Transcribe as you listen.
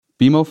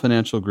BMO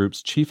Financial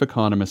Group's chief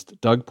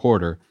economist Doug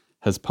Porter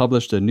has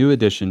published a new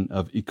edition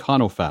of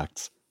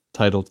Econofacts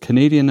titled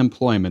Canadian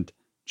Employment,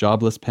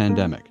 Jobless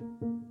Pandemic.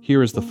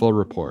 Here is the full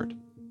report.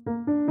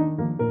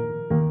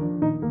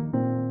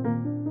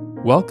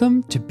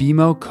 Welcome to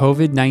BMO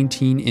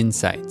COVID-19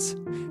 Insights.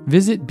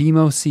 Visit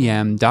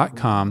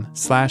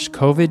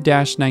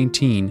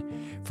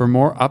bmocm.com/COVID-19 for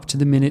more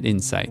up-to-the-minute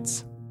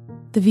insights.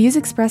 The views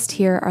expressed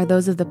here are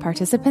those of the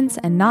participants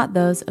and not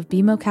those of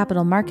BMO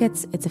Capital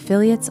Markets, its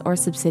affiliates, or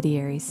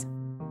subsidiaries.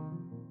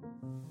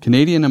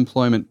 Canadian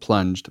employment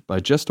plunged by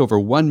just over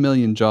 1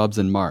 million jobs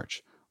in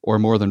March, or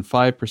more than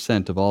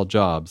 5% of all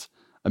jobs,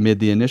 amid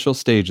the initial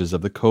stages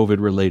of the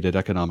COVID-related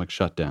economic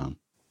shutdown.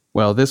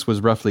 While this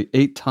was roughly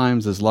 8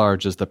 times as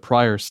large as the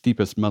prior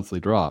steepest monthly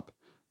drop,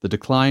 the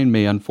decline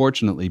may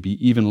unfortunately be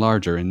even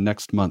larger in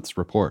next month's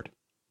report.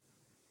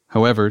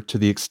 However, to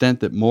the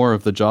extent that more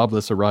of the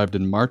jobless arrived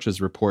in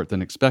March's report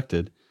than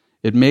expected,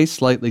 it may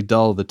slightly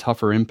dull the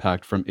tougher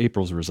impact from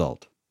April's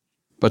result.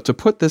 But to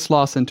put this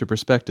loss into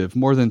perspective,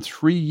 more than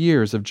 3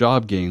 years of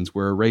job gains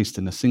were erased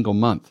in a single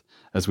month,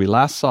 as we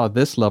last saw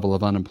this level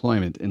of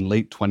unemployment in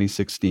late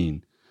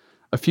 2016.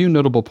 A few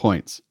notable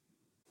points.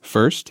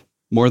 First,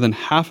 more than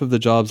half of the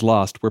jobs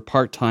lost were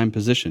part-time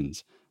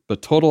positions,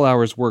 but total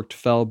hours worked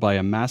fell by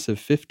a massive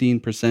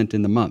 15%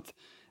 in the month,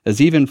 as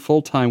even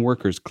full-time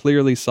workers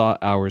clearly saw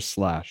hours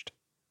slashed.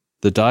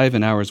 The dive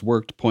in hours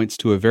worked points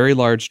to a very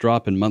large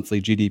drop in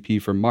monthly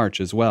GDP for March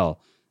as well,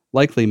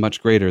 likely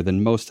much greater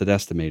than most had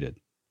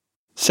estimated.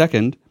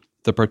 Second,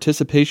 the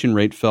participation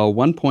rate fell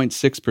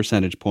 1.6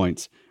 percentage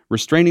points,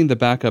 restraining the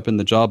backup in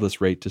the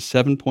jobless rate to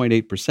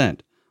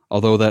 7.8%,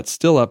 although that's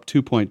still up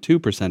 2.2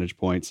 percentage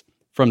points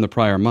from the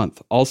prior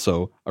month,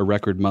 also a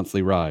record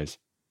monthly rise.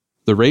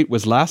 The rate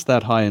was last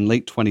that high in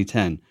late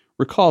 2010.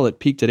 Recall it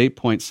peaked at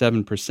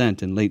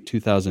 8.7% in late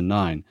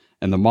 2009,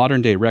 and the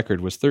modern-day record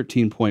was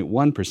 13.1%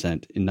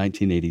 in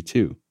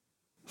 1982.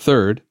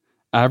 Third,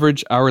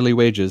 average hourly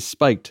wages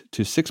spiked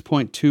to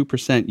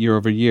 6.2%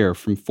 year-over-year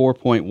from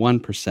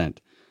 4.1%,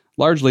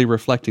 largely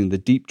reflecting the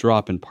deep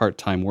drop in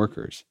part-time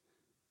workers.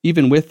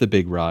 Even with the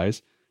big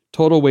rise,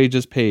 total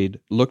wages paid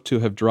looked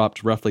to have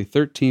dropped roughly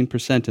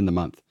 13% in the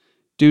month,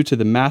 due to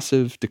the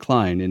massive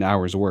decline in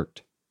hours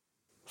worked.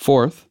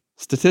 Fourth,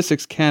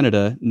 Statistics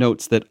Canada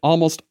notes that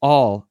almost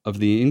all of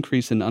the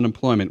increase in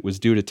unemployment was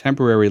due to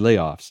temporary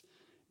layoffs,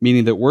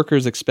 meaning that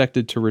workers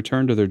expected to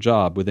return to their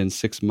job within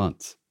 6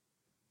 months.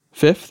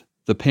 Fifth,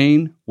 the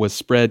pain was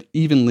spread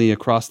evenly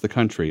across the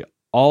country.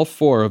 All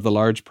 4 of the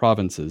large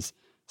provinces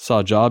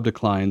saw job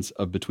declines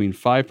of between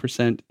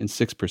 5% and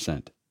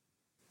 6%.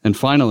 And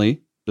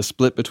finally, the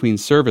split between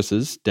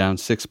services, down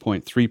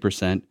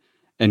 6.3%,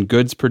 and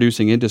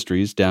goods-producing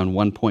industries, down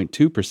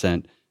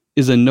 1.2%,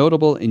 is a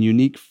notable and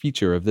unique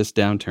feature of this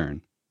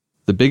downturn.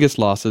 The biggest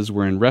losses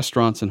were in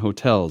restaurants and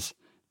hotels,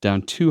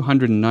 down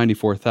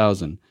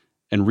 294,000,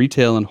 and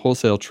retail and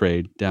wholesale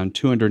trade, down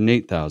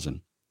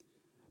 208,000.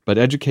 But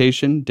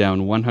education,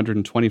 down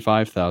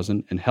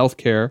 125,000, and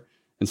healthcare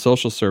and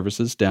social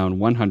services, down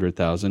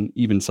 100,000,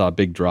 even saw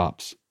big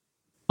drops.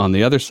 On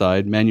the other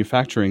side,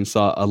 manufacturing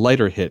saw a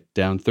lighter hit,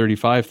 down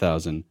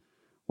 35,000,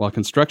 while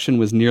construction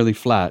was nearly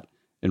flat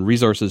and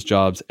resources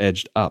jobs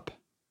edged up.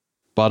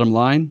 Bottom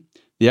line,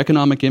 the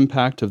economic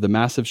impact of the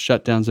massive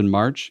shutdowns in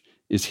March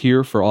is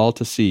here for all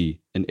to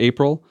see, and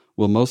April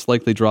will most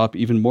likely drop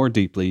even more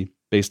deeply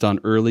based on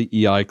early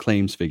EI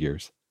claims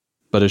figures.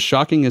 But as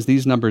shocking as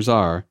these numbers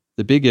are,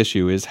 the big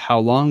issue is how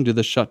long do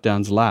the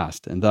shutdowns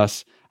last, and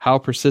thus, how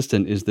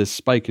persistent is this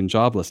spike in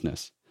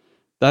joblessness?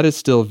 That is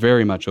still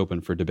very much open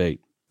for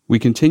debate. We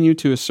continue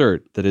to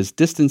assert that as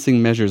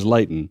distancing measures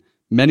lighten,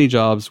 many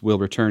jobs will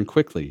return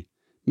quickly.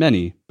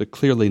 Many, but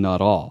clearly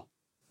not all.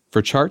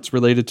 For charts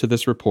related to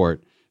this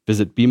report,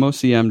 visit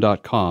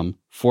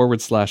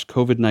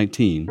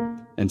bmocm.com/COVID-19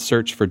 and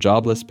search for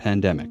Jobless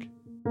Pandemic.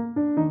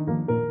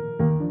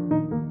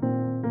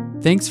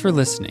 Thanks for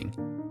listening.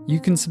 You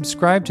can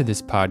subscribe to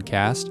this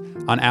podcast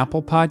on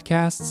Apple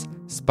Podcasts,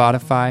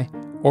 Spotify,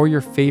 or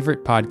your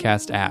favorite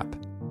podcast app.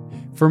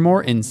 For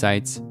more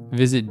insights,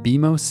 visit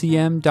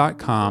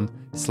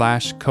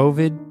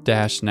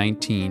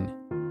bmocm.com/COVID-19.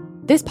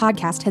 This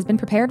podcast has been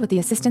prepared with the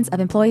assistance of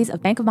employees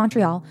of Bank of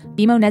Montreal,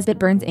 BMO Nesbitt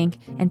Burns Inc.,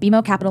 and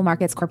BMO Capital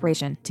Markets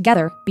Corporation,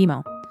 together,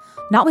 BMO.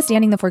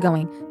 Notwithstanding the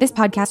foregoing, this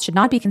podcast should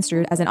not be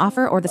construed as an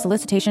offer or the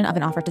solicitation of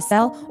an offer to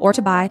sell or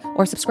to buy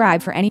or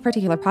subscribe for any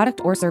particular product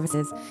or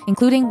services,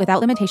 including,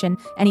 without limitation,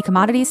 any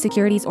commodities,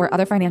 securities, or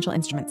other financial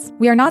instruments.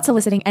 We are not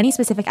soliciting any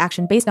specific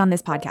action based on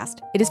this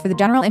podcast. It is for the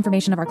general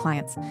information of our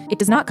clients. It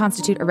does not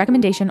constitute a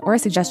recommendation or a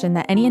suggestion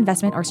that any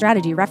investment or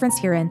strategy referenced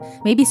herein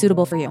may be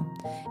suitable for you.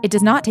 It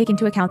does not take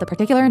into account the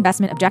particular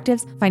investment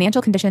objectives,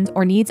 financial conditions,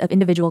 or needs of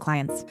individual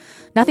clients.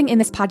 Nothing in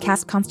this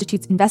podcast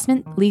constitutes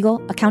investment,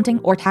 legal, accounting,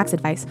 or tax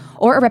advice,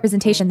 or a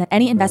representation that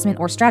any investment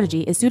or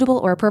strategy is suitable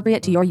or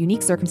appropriate to your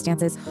unique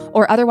circumstances,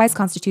 or otherwise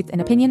constitutes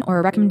an opinion or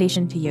a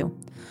recommendation to you.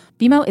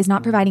 BMO is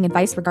not providing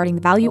advice regarding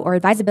the value or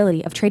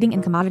advisability of trading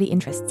in commodity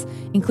interests,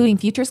 including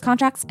futures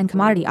contracts and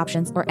commodity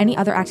options or any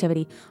other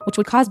activity, which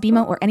would cause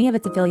BMO or any of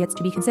its affiliates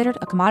to be considered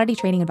a commodity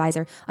trading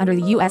advisor under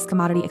the U.S.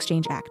 Commodity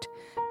Exchange Act.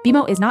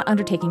 BMO is not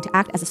undertaking to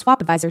act as a swap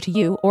advisor to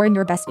you or in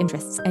your best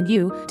interests, and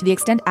you, to the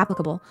extent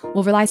applicable,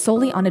 will rely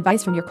solely on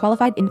advice from your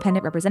qualified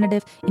independent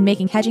representative in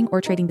making hedging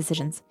or trading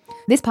decisions.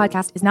 This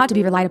podcast is not to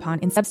be relied upon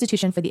in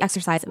substitution for the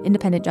exercise of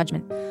independent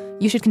judgment.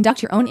 You should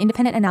conduct your own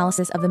independent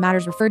analysis of the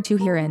matters referred to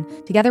herein,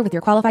 together with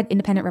your qualified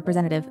independent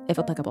representative, if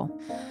applicable.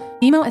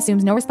 BMO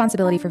assumes no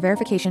responsibility for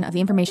verification of the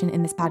information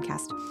in this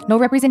podcast. No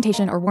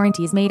representation or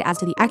warranty is made as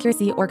to the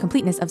accuracy or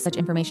completeness of such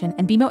information,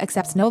 and BMO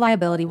accepts no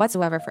liability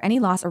whatsoever for any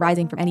loss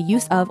arising from any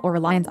use of or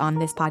reliance on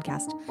this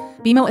podcast.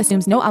 BMO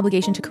assumes no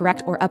obligation to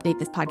correct or update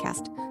this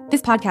podcast.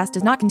 This podcast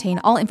does not contain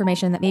all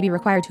information that may be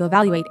required to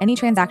evaluate any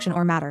transaction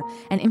or matter,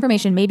 and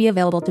information may be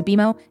available to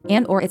BMO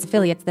and or its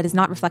affiliates that is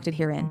not reflected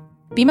herein.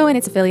 BMO and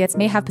its affiliates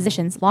may have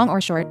positions, long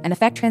or short, and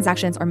affect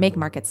transactions or make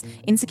markets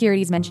in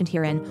securities mentioned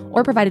herein,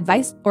 or provide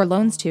advice or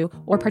loans to,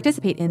 or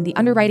participate in the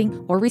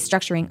underwriting or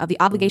restructuring of the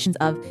obligations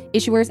of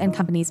issuers and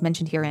companies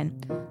mentioned herein.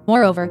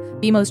 Moreover,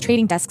 BMO's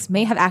trading desks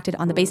may have acted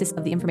on the basis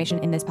of the information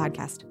in this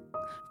podcast.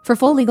 For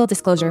full legal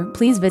disclosure,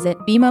 please visit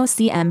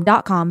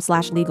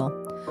bmocm.com/legal.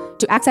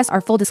 To access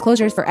our full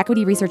disclosures for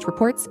equity research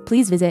reports,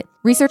 please visit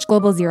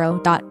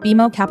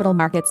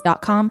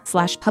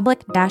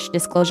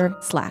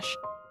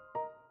researchglobalzero.bmocapitalmarkets.com/public-disclosure/.